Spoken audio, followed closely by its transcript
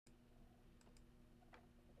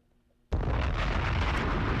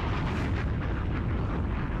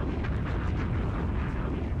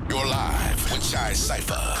Franchise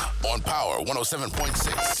Cypher on Power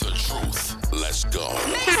 107.6. The Truth. Let's go.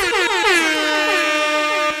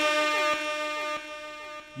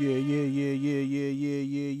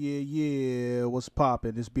 Yeah. What's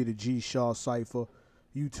poppin'? This be the G Shaw Cypher.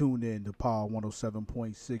 You tuned in to Power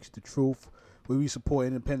 107.6 The Truth, where we support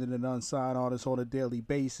independent and unsigned artists on a daily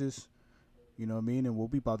basis. You know what I mean? And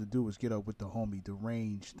what we about to do is get up with the homie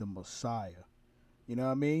Deranged the Messiah. You know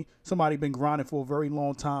what I mean? Somebody been grinding for a very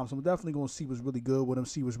long time, so we're definitely gonna see what's really good with him,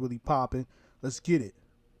 see what's really popping. Let's get it.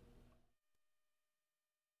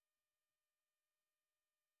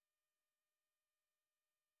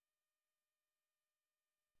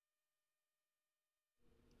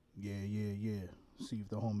 Yeah. See if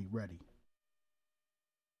the homie ready.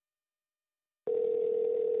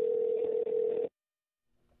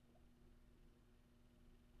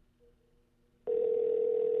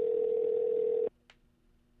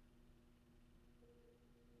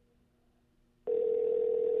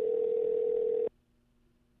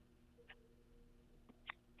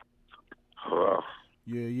 Hello.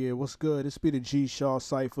 Yeah. What's good? This be the G Shaw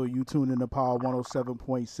Cypher. You tune in to Power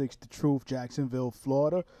 107.6 The Truth, Jacksonville,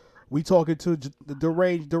 Florida. We talking to the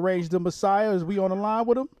Deranged the Messiah. Is we on the line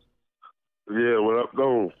with him? Yeah, what up,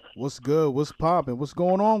 though? What's good? What's popping? What's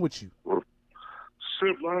going on with you?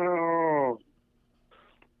 Shit, man.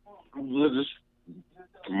 Just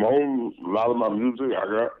promoting a lot of my music I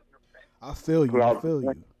got. I feel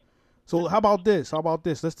you. So how about this?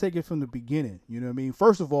 Let's take it from the beginning. You know what I mean?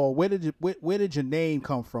 First of all, where did your name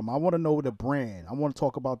come from? I want to know the brand. I want to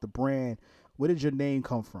talk about the brand. Where did your name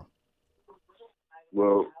come from?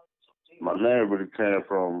 Well, my name really came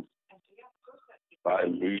from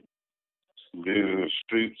like me being in the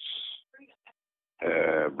streets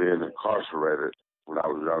and being incarcerated when I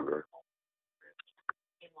was younger.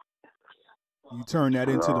 You turn that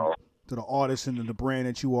into the artist and the brand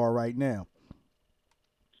that you are right now.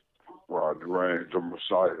 Well, Deranged the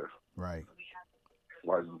Messiah. Right.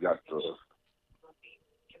 Like you got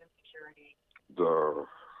the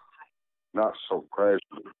not so crazy.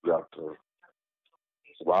 You got the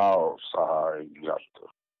wild side. You got the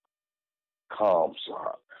calm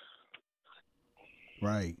side.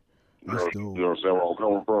 Right. That's dope. You know what I'm saying? Where I'm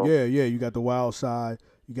coming from? Yeah. You got the wild side.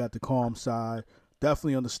 You got the calm side.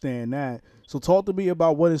 Definitely understand that. So talk to me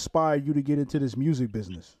about what inspired you to get into this music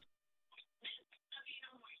business.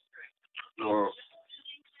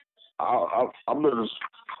 I've been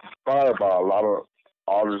inspired by a lot of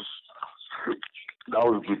artists that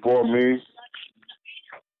was before me,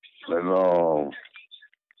 and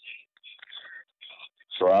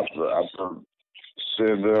so after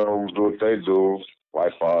seeing them do what they do,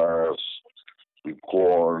 like far as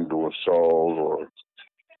recording, doing shows, or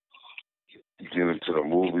get into the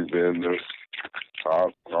movie business,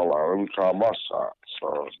 I'm like, let me try my shot.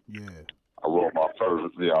 So yeah, I wrote my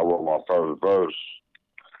first verse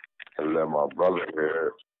and let my brother hear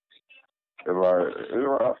it. And like,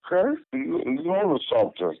 okay, you on to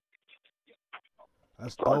something.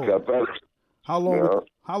 That's so dope. I got that. How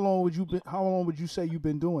long would you say you've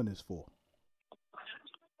been doing this for?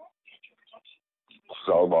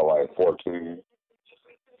 So about like 14.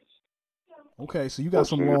 Okay, so you got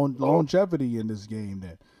some longevity in this game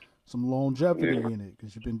then. Some longevity in it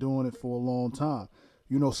because you've been doing it for a long time.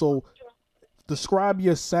 You know, so describe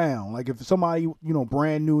your sound. Like if somebody,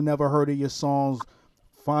 brand new, never heard of your songs,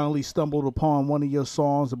 finally stumbled upon one of your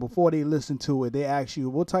songs, and before they listen to it, they ask you,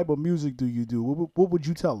 what type of music do you do? What would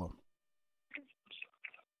you tell them?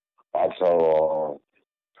 I tell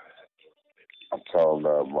them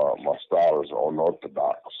that my style is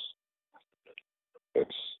unorthodox.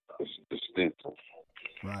 It's distinctive.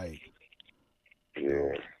 Right.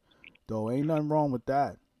 Yeah. Though ain't nothing wrong with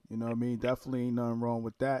that. You know what I mean? Definitely ain't nothing wrong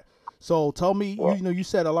with that. So tell me, you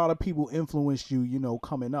said a lot of people influenced you,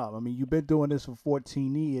 coming up. I mean, you've been doing this for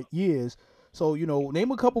 14 years. So,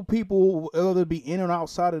 name a couple people, whether it be in and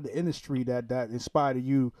outside of the industry, that inspired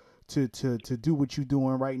you to do what you're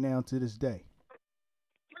doing right now to this day.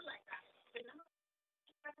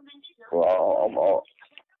 Well,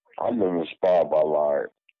 I'm been inspired by like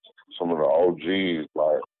some of the OGs,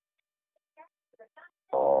 like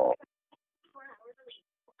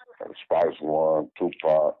Spice One,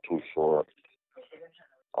 Tupac, Too Short,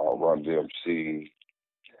 Run DMC.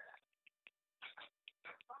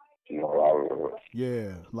 A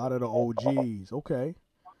lot of the OGs. Okay.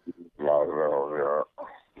 A lot of them, yeah.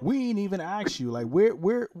 We ain't even asked you like where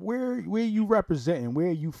you representing? Where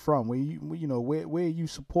are you from? Where you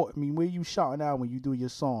support? I mean, where you shouting out when you do your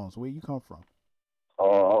songs? Where you come from?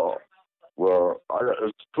 Well,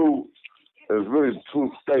 it's really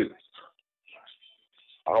two states.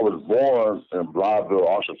 I was born in Blytheville,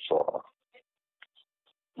 Arkansas,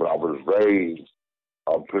 but I was raised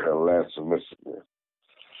up here in Lansing, Michigan.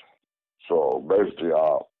 So basically,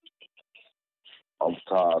 I'm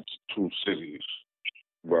tied to two cities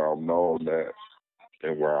where I'm known at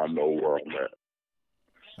and where I know where I'm at.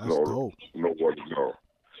 That's dope. Know where to go.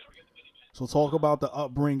 So talk about the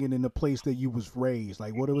upbringing in the place that you was raised.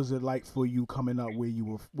 Like, what was it like for you coming up where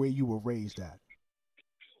you were raised at?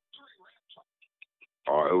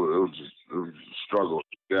 It was a struggle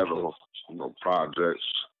together, projects.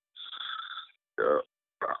 Yeah,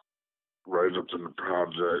 raised up in the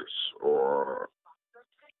projects or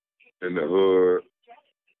in the hood.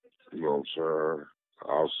 You know what I'm saying?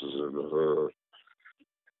 Houses in the hood.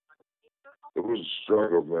 It was a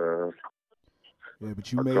struggle, man. Yeah,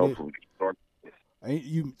 but you made it. Ain't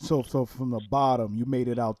you so from the bottom, you made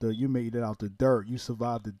it out the dirt. You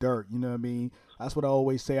survived the dirt. You know what I mean? That's what I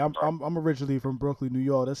always say. I'm originally from Brooklyn, New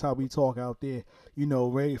York. That's how we talk out there. You know,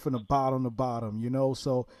 right from the bottom to bottom. You know,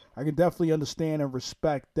 so I can definitely understand and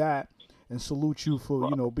respect that, and salute you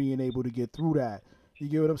for being able to get through that. You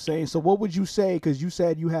get what I'm saying? So what would you say? Because you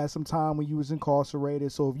said you had some time when you was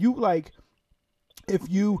incarcerated. So if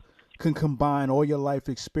you can combine all your life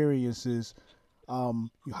experiences.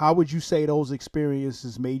 How would you say those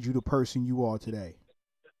experiences made you the person you are today?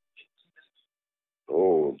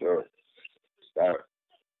 Oh,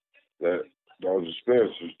 those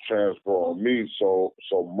experiences transform me so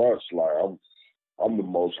much. Like I'm the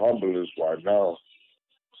most humblest right now.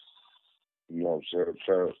 You know what I'm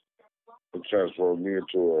saying? It transformed me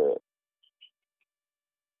into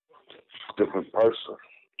a different person.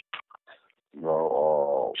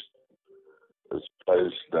 It's a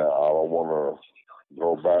place that I don't want to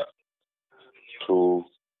go back to.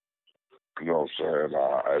 You know what I'm saying? I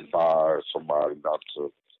advise somebody not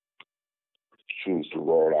to choose the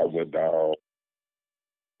road I went down.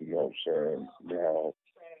 You know what I'm saying? Now,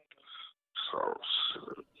 so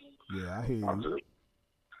yeah, I hear you.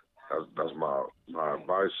 That's my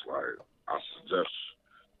advice. Like I suggest,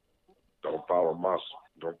 don't follow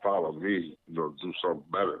me. Do something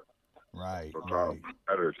better. Right. Try to be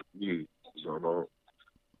better than me.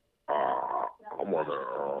 I want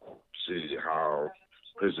to see how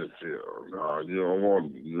prison feel. No, you don't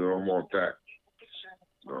want that.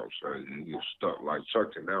 You know what I'm saying? You get stuck like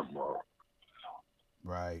Chuck in that mall.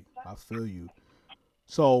 Right. I feel you.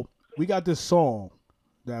 So we got this song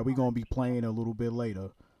that we're gonna be playing a little bit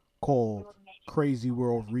later called Crazy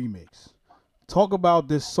World Remix. Talk about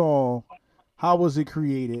this song. How was it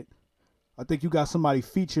created? I think you got somebody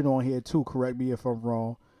featured on here too. Correct me if I'm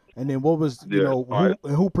wrong. And then what was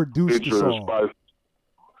who produced the song?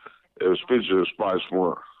 It was featured Spice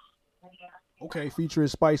One. Okay, featuring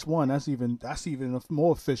Spice One. That's even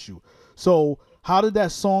more official. So how did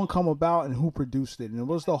that song come about, and who produced it? And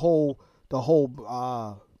what's the whole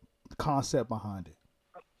concept behind it?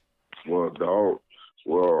 Well,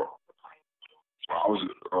 I was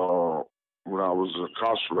when I was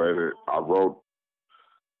incarcerated, I wrote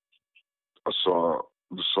the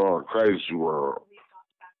song "Crazy World."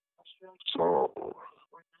 So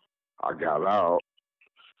I got out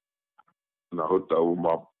and I hooked up with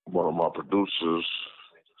one of my producers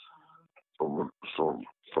from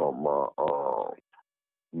from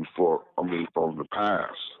the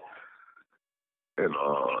past, and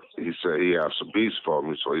he said he had some beats for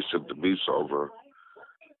me, so he sent the beats over,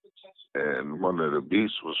 and one of the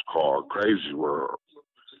beats was called "Crazy World."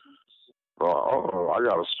 I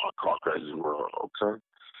got a song called "Crazy World." Okay,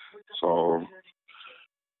 so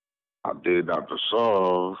I did out the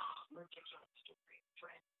song.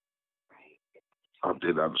 And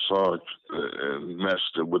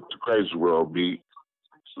matched it with the Crazy World beat,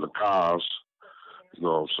 Lacoste. You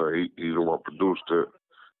know what I'm saying? He the one produced it.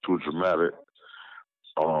 Too dramatic.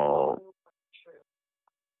 So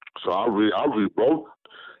I rewrote,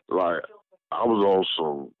 like, I was on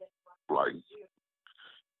some, like,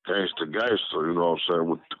 gangster, you know what I'm saying,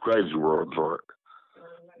 with the Crazy World joint.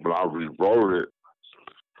 But I rewrote it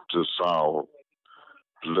to sound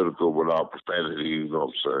political without profanity, you know what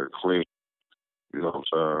I'm saying, clean, you know what I'm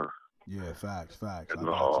saying? Yeah, facts. And,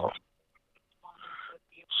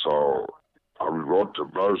 so I rewrote the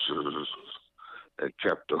verses and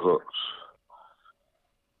kept the hooks.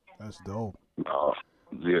 That's dope.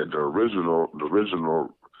 Yeah, the original,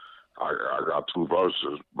 I got two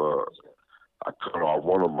verses, but I cut off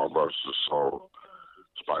one of my verses so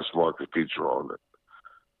Spice One could feature on it.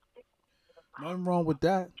 Nothing wrong with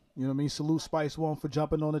that. You know what I mean? Salute Spice One for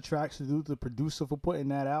jumping on the track. Salute the producer for putting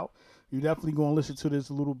that out. You're definitely going to listen to this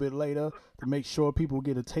a little bit later to make sure people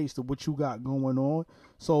get a taste of what you got going on.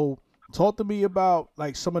 So talk to me about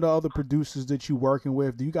like some of the other producers that you're working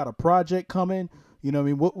with. Do you got a project coming? You know what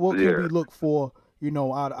I mean? What can we look for,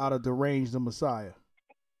 out of Deranged the Messiah?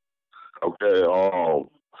 Okay,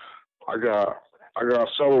 I got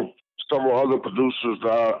several other producers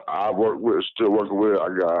that I work with, still working with. I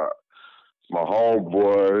got my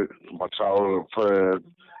homeboy, my childhood friend,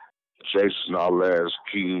 Jason Alaz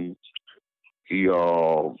King. He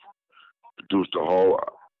produced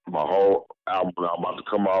my whole album that I'm about to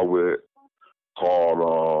come out with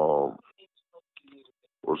called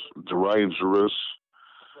was Dangerous.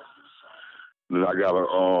 Then I got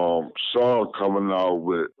a song coming out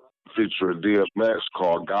with featuring DMX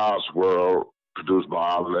called God's World, produced by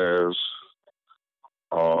Alaz.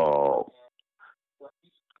 Uh,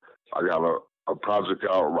 I got a project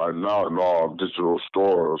out right now in all digital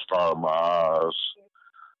stores, Starting My Eyes.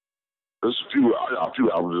 There's I got a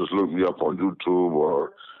few albums. Just look me up on YouTube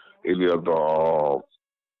or any of the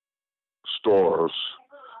stores,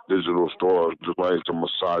 digital stores, Deranged the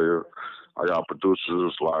Messiah. I got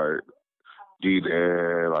producers like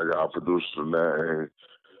D-Dan. I got a producer named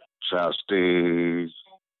Chastain.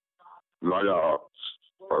 I got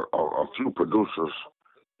a few producers,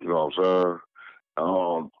 you know what I'm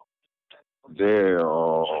saying? Then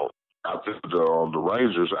after the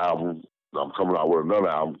Rangers album, I'm coming out with another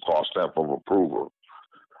album called Stamp of Approval.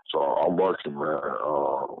 So I'm working, man.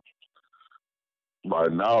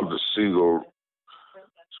 Right now, the single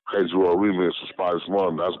Crazy World Remix of Spice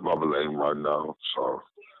One, that's bubbling right now. So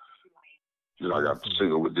I got the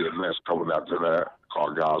single with DMX coming after that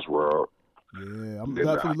called God's World. Yeah, I'm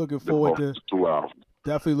definitely looking forward to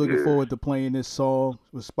forward to playing this song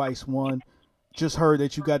with Spice One. Just heard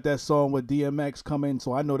that you got that song with DMX coming,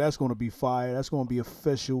 so I know that's going to be fire. That's going to be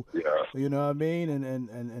official. Yeah. You know what I mean?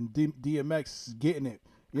 And DMX is getting it.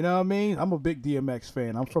 You know what I mean? I'm a big DMX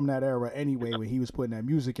fan. I'm from that era anyway when he was putting that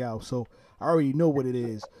music out, so I already know what it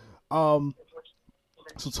is.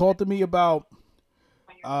 So talk to me about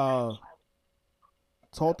talk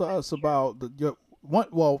to us about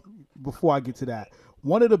well, before I get to that,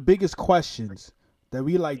 one of the biggest questions that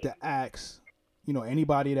we like to ask,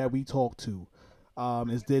 anybody that we talk to,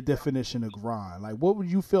 is their definition of grind. Like, what would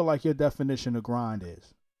you feel like your definition of grind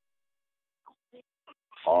is?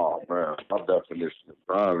 Oh man, my definition of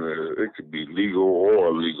grind is it could be legal or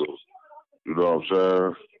illegal. You know what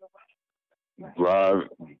I'm saying?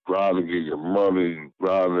 Grind to get your money,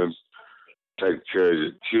 grinding, take care of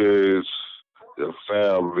your kids, your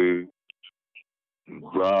family,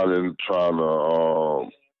 grinding, trying to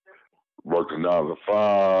work a 9 to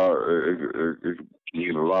 5. It can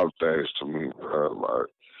mean a lot of things to me, like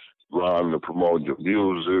grinding to promote your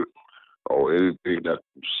music or anything that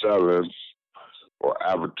you're selling or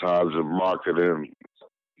advertising, marketing.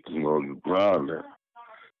 You grinding.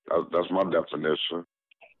 That's my definition.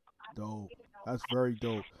 Dope. That's very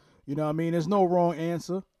dope. You know what I mean? There's no wrong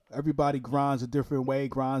answer. Everybody grinds a different way,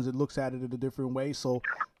 looks at it in a different way. So,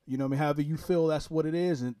 you know what I mean? However you feel, that's what it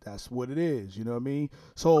is, and that's what it is. You know what I mean?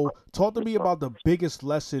 So talk to me about the biggest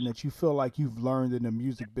lesson that you feel like you've learned in the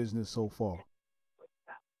music business so far.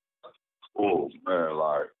 Oh, man,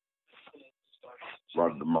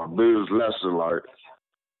 my biggest lesson, I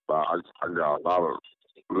got a lot of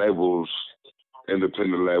labels,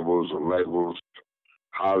 independent labels or labels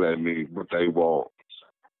holler at me, but they won't.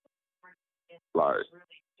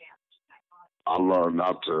 I learned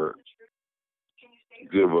not to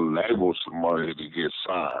give a label some money to get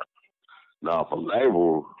signed. Now, if a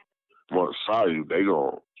label wants to sign you, they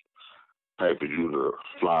gonna pay for you to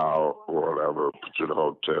fly out or whatever, put you in a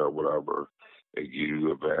hotel, whatever, and give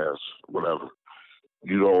you advance, whatever.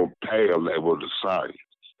 You don't pay a label to sign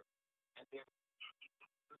you.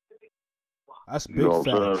 That's big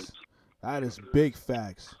facts. That is big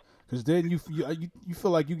facts. Because then you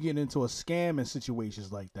feel like you get into a scam in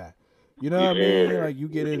situations like that. You know what I mean? Like you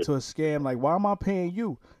get into a scam. Like, why am I paying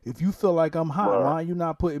you? If you feel like I'm hot, why are you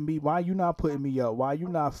not putting me? Why are you not putting me up? Why are you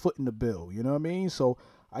not footing the bill? You know what I mean? So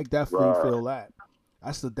I definitely feel that.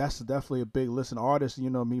 That's definitely a big listen. Artists,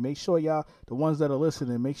 you know what I mean? Make sure y'all, the ones that are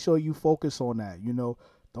listening, make sure you focus on that.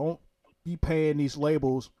 Don't be paying these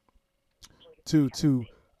labels to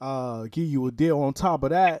give you a deal. On top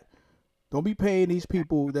of that, don't be paying these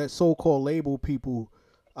people, that so-called label people,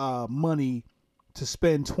 money to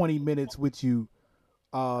spend 20 minutes with you,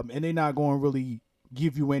 and they're not going to really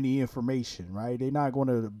give you any information, right? They're not going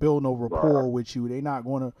to build no rapport with you. They're not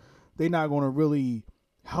going to really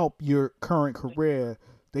help your current career.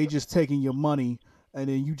 They just taking your money, and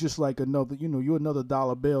then you just like another, you're another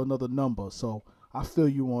dollar bill, another number. So I feel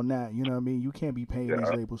you on that. You know what I mean? You can't be paying these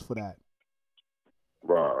labels for that.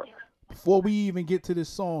 Right. Before we even get to this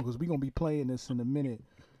song, because we're going to be playing this in a minute,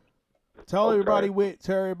 tell everybody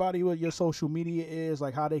what your social media is,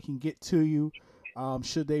 like how they can get to you,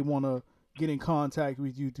 should they want to, get in contact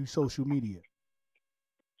with you through social media?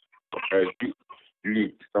 Okay,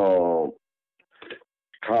 you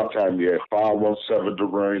contact me at 517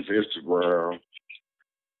 Deranged Instagram,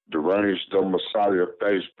 Deranged the Messiah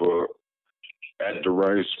Facebook, at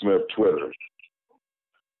Deranged Smith Twitter.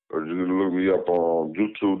 Or you can look me up on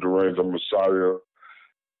YouTube, Deranged the Messiah,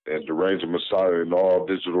 and Deranged the Messiah in all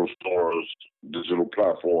digital stores, digital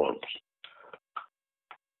platforms.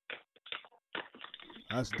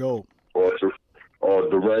 That's dope. Or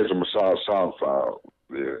Deranged the Messiah SoundCloud.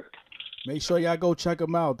 Yeah. Make sure y'all go check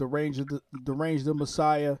him out. Deranged the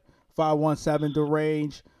Messiah, 517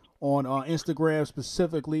 Deranged on Instagram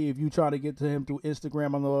specifically. If you try to get to him through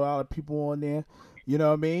Instagram, I know a lot of people on there. You know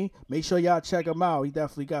what I mean? Make sure y'all check him out. He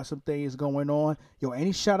definitely got some things going on. Yo,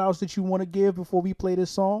 any shout outs that you want to give before we play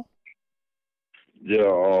this song? Yeah,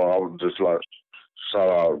 I would just like shout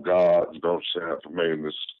out God, you know what I'm saying, for making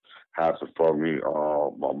this happen for me.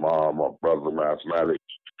 My mom, my brother, mathematics,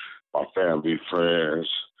 my family, friends,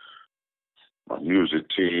 my music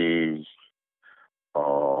team.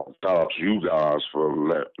 Shout out to you guys for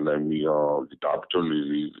letting me get the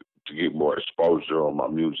opportunity to get more exposure on my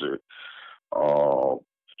music.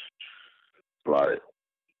 Like,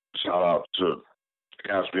 shout out to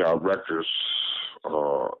Caspian Records, you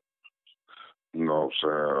know what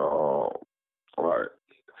I'm saying? Like,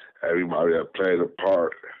 everybody that played a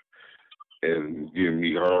part in getting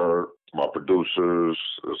me heard, my producers,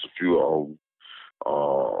 there's a few of them,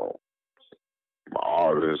 my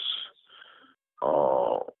artists.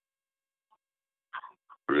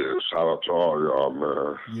 Yeah, shout out to all y'all,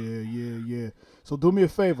 man. Yeah. So do me a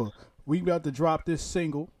favor. We about to drop this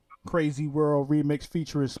single, Crazy World Remix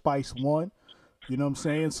featuring Spice One. You know what I'm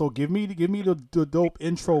saying? So give me the dope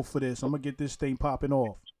intro for this. I'm gonna get this thing popping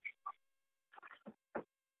off.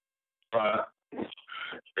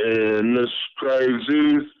 In this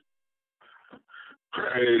crazy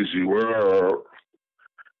world,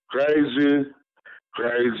 crazy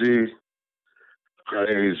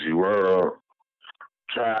world.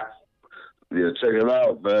 Track. Yeah, check it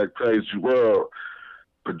out, man. Crazy World.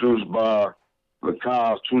 Produced by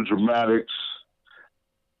Lacan's Two Dramatics.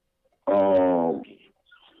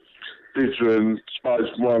 Featuring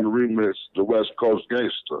Spice One remix, the West Coast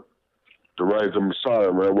Gangster. Deranged the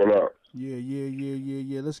Messiah, man. What up?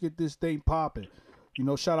 Yeah. Let's get this thing popping. You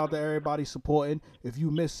know, shout out to everybody supporting. If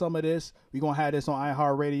you missed some of this, we're going to have this on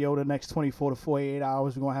iHeartRadio the next 24 to 48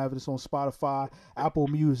 hours. We're going to have this on Spotify, Apple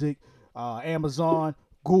Music, Amazon,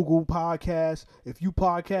 Google Podcasts. If you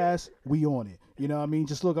podcast, we on it. You know what I mean?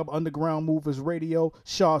 Just look up Underground Movers Radio,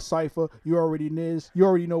 Shaw Cypher. You already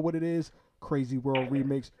know what it is. Crazy World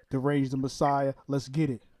Remix, Deranged the Messiah. Let's get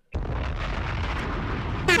it.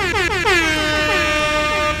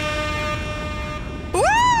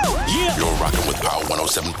 You're rocking with Power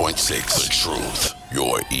 107.6. The truth.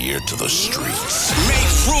 Your ear to the streets.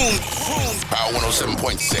 Make room. Power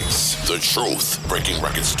 107.6. The truth. Breaking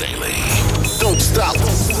records daily. Don't stop.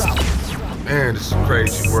 Man, this is a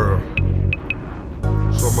crazy world.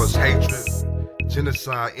 So much hatred,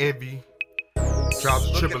 genocide, envy, trials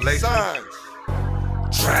and tribulations.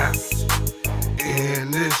 Trapped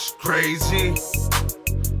in this crazy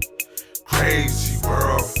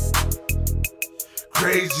world.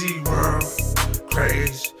 Crazy world,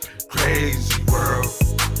 crazy world.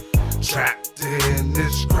 Trapped in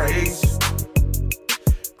this crazy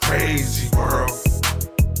world.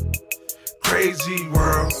 Crazy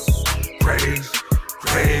world,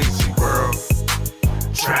 crazy world.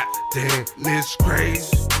 Trapped in this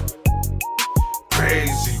crazy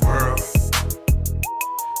world.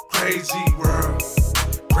 Crazy world,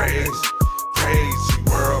 crazy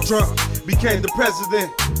world. Trump became the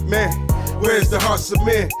president, man. Where's the hearts of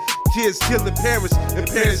men? Kids killing parents and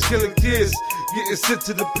parents killing kids. Getting sent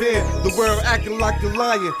to the pen. The world acting like a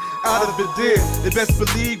lion out of the den. They best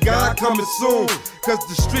believe God coming soon. Cause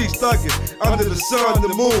the streets thugging under the sun,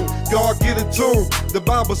 the moon. God get in tune. The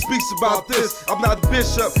Bible speaks about this. I'm not a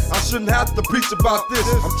bishop. I shouldn't have to preach about this.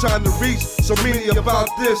 I'm trying to reach so many about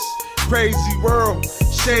this. Crazy world,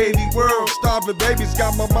 shady world. Starving babies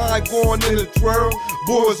got my mind going in a twirl.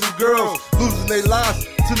 Boys and girls losing their lives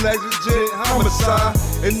to negligent homicide.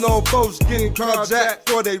 And no folks getting carjacked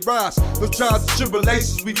for they rise. No trials and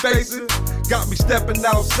tribulations we facing got me stepping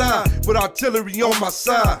outside with artillery on my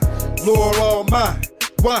side. Lord Almighty,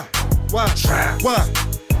 why? Trapped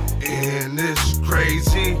in this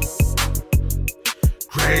crazy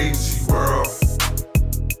world.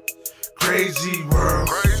 Crazy world.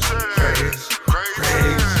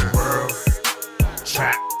 Crazy world.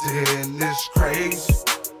 Trapped in this crazy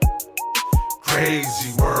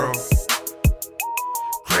world.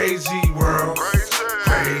 Crazy world.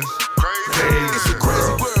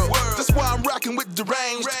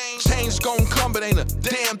 deranged. Change gon' come, but ain't a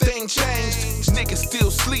damn thing changed. Niggas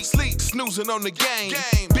still sleep, snoozing on the game.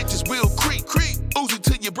 Bitches will creep, oozy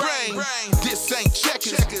to your brain. This ain't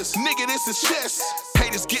checkers, nigga, this is chess.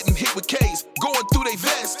 Haters getting hit with K's, going through they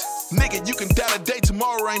vest. Nigga, you can die today,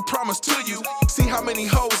 tomorrow ain't promised to you. See how many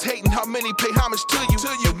hoes hating, how many pay homage to you.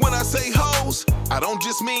 And when I say hoes, I don't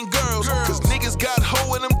just mean girls. Cause niggas got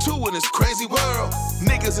hoe in them too in this crazy world.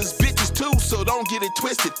 Niggas is bitches too, so don't get it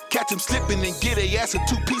twisted. Catch them slipping and get a ass a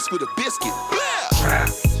 2-piece with a biscuit.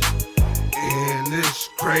 Trapped in this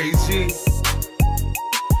crazy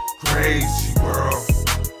world.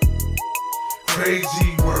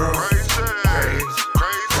 Crazy world.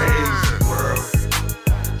 Crazy world.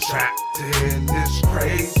 Trapped in this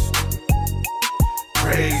crazy world.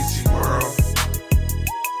 Crazy world.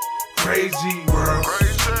 Crazy world.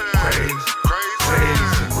 Trapped in this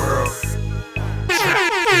crazy world.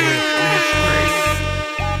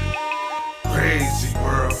 Crazy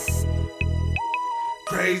world.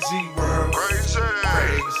 Crazy world.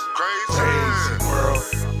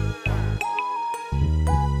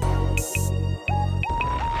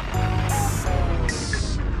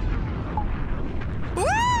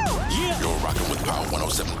 You're rocking with Power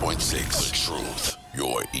 107.6. The truth.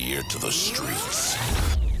 Your ear to the streets.